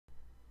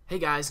Hey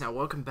guys, now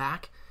welcome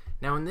back.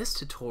 Now in this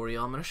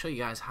tutorial I'm going to show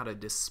you guys how to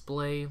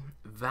display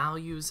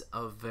values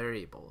of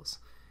variables.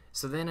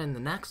 So then in the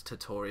next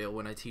tutorial,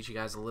 when I teach you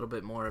guys a little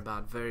bit more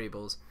about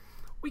variables,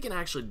 we can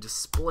actually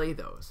display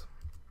those.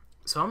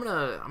 So I'm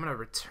gonna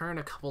return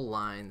a couple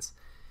lines,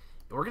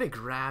 and we're gonna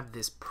grab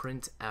this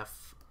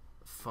printf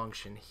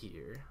function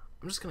here.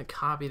 I'm just gonna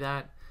copy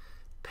that,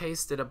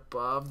 paste it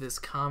above this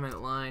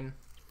comment line,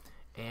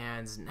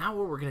 and now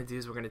what we're gonna do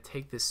is we're gonna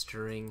take this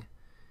string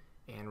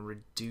and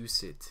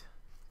reduce it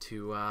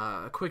to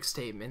a quick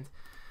statement.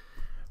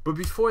 But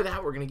before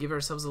that, we're going to give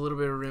ourselves a little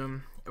bit of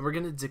room, and we're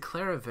going to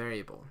declare a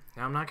variable.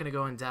 Now, I'm not going to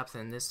go in depth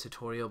in this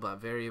tutorial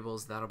about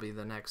variables. That'll be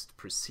the next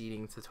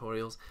preceding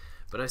tutorials.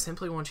 But I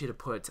simply want you to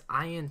put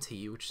int,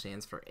 which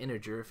stands for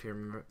integer, if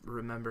you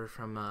remember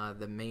from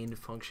the main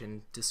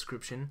function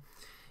description.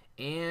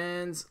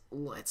 And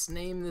let's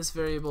name this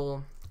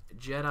variable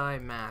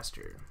Jedi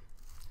Master.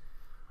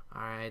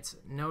 Alright,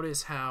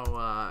 notice how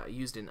I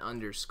used an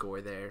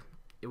underscore there.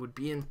 It would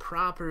be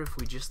improper if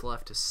we just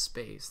left a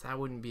space. That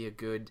wouldn't be a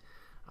good,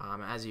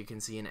 as you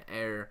can see, an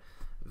error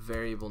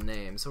variable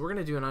name. So we're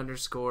going to do an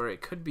underscore.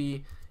 It could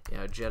be,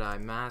 Jedi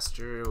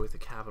Master with a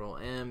capital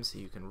M, so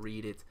you can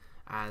read it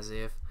as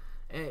if.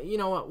 And you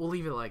know what? We'll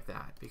leave it like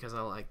that because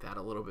I like that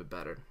a little bit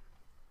better.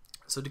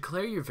 So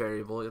declare your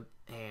variable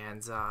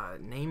and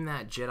name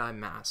that Jedi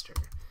Master.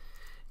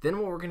 Then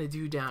what we're going to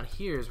do down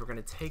here is we're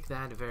going to take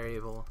that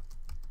variable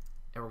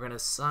and we're going to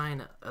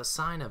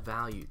assign a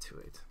value to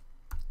it.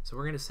 So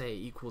we're going to say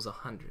equals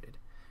 100.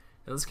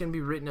 Now this can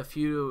be written a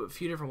few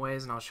different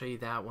ways, and I'll show you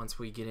that once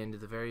we get into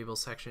the variable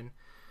section.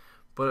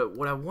 But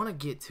what I want to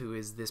get to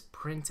is this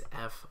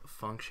printf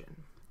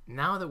function.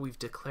 Now that we've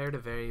declared a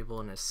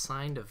variable and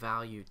assigned a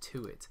value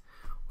to it,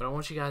 what I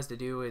want you guys to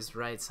do is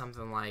write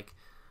something like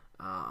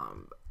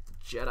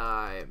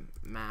Jedi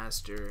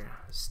Master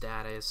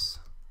status,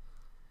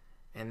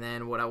 and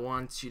then what I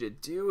want you to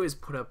do is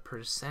put a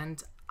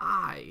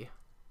 %i,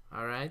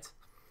 alright?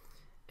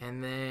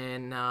 And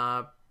then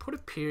put a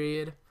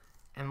period,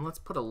 and let's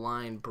put a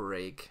line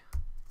break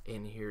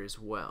in here as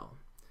well.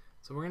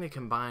 So we're going to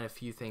combine a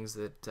few things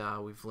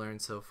that we've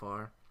learned so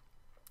far.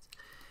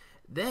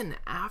 Then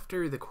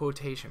after the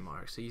quotation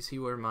mark, so you see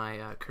where my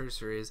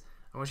cursor is,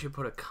 I want you to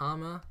put a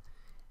comma,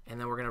 and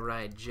then we're going to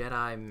write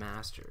Jedi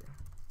Master.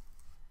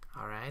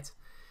 Alright?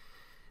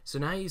 So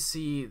now you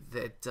see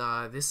that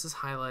this is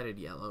highlighted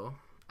yellow,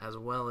 as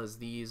well as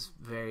these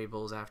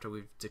variables after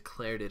we've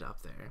declared it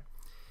up there.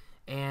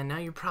 And now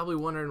you're probably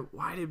wondering,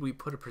 why did we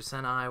put a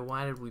 %i?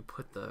 Why did we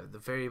put the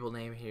variable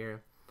name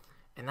here?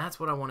 And that's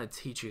what I want to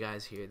teach you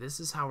guys here.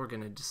 This is how we're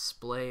going to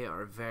display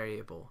our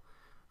variable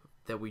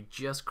that we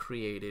just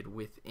created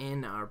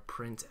within our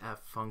printf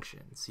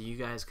function, so you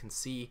guys can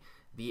see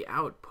the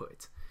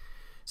output.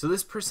 So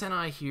this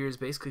 %i here is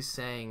basically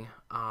saying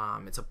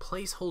it's a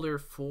placeholder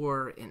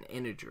for an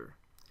integer.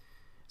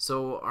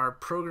 So our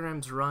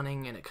program's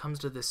running and it comes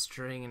to this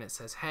string and it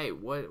says, hey,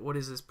 what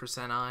is this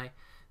 %i?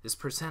 This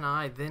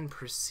 %i then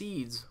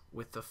proceeds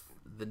with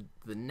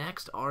the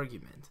next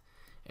argument,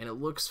 and it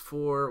looks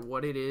for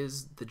what it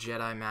is, the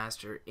Jedi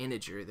Master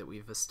integer that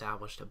we've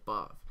established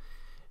above.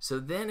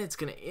 So then it's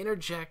going to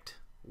interject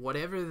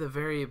whatever the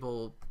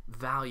variable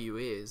value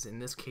is, in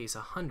this case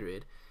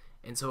 100,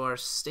 and so our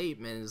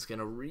statement is going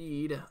to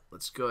read,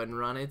 let's go ahead and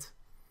run it,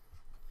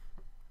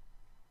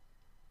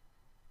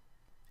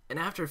 and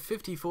after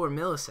 54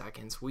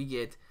 milliseconds we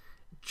get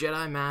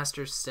Jedi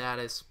Master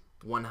status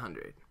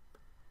 100.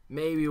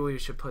 Maybe we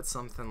should put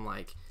something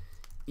like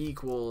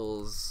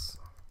equals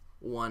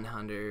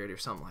 100 or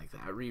something like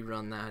that.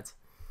 Rerun that.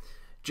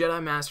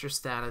 Jedi Master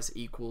status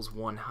equals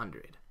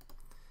 100.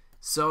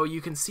 So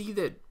you can see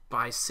that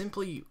by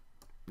simply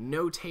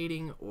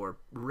notating or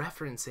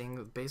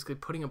referencing, basically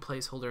putting a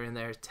placeholder in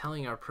there,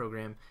 telling our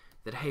program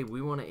that, hey,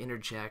 we want to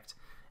interject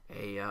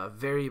a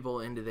variable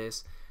into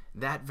this.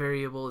 That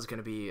variable is going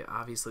to be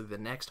obviously the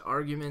next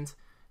argument.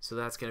 So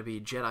that's going to be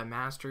Jedi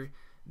Master.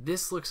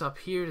 This looks up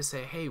here to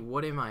say, hey,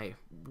 what's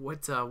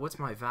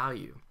my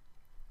value?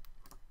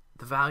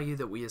 The value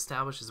that we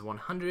established is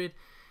 100,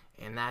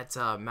 and that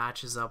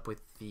matches up with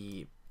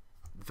the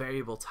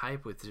variable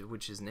type,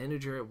 which is an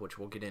integer, which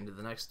we'll get into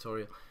the next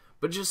tutorial.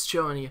 But just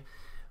showing you,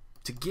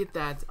 to get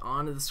that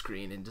onto the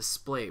screen and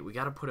display it, we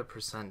got to put a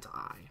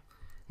 %i.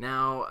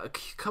 Now, a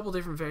couple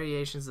different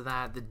variations of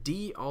that. The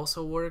D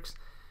also works,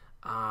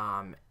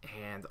 and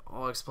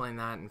I'll explain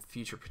that in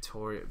future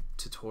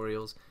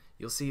tutorials.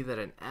 You'll see that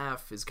an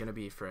F is going to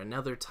be for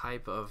another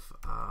type of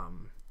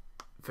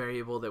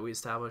variable that we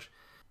establish.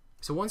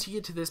 So once you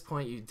get to this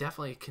point, you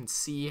definitely can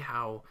see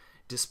how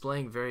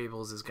displaying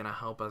variables is going to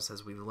help us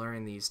as we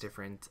learn these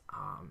different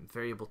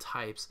variable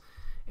types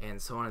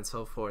and so on and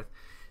so forth.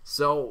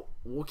 So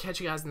we'll catch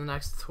you guys in the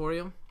next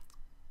tutorial.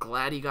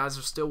 Glad you guys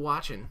are still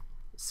watching.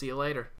 See you later.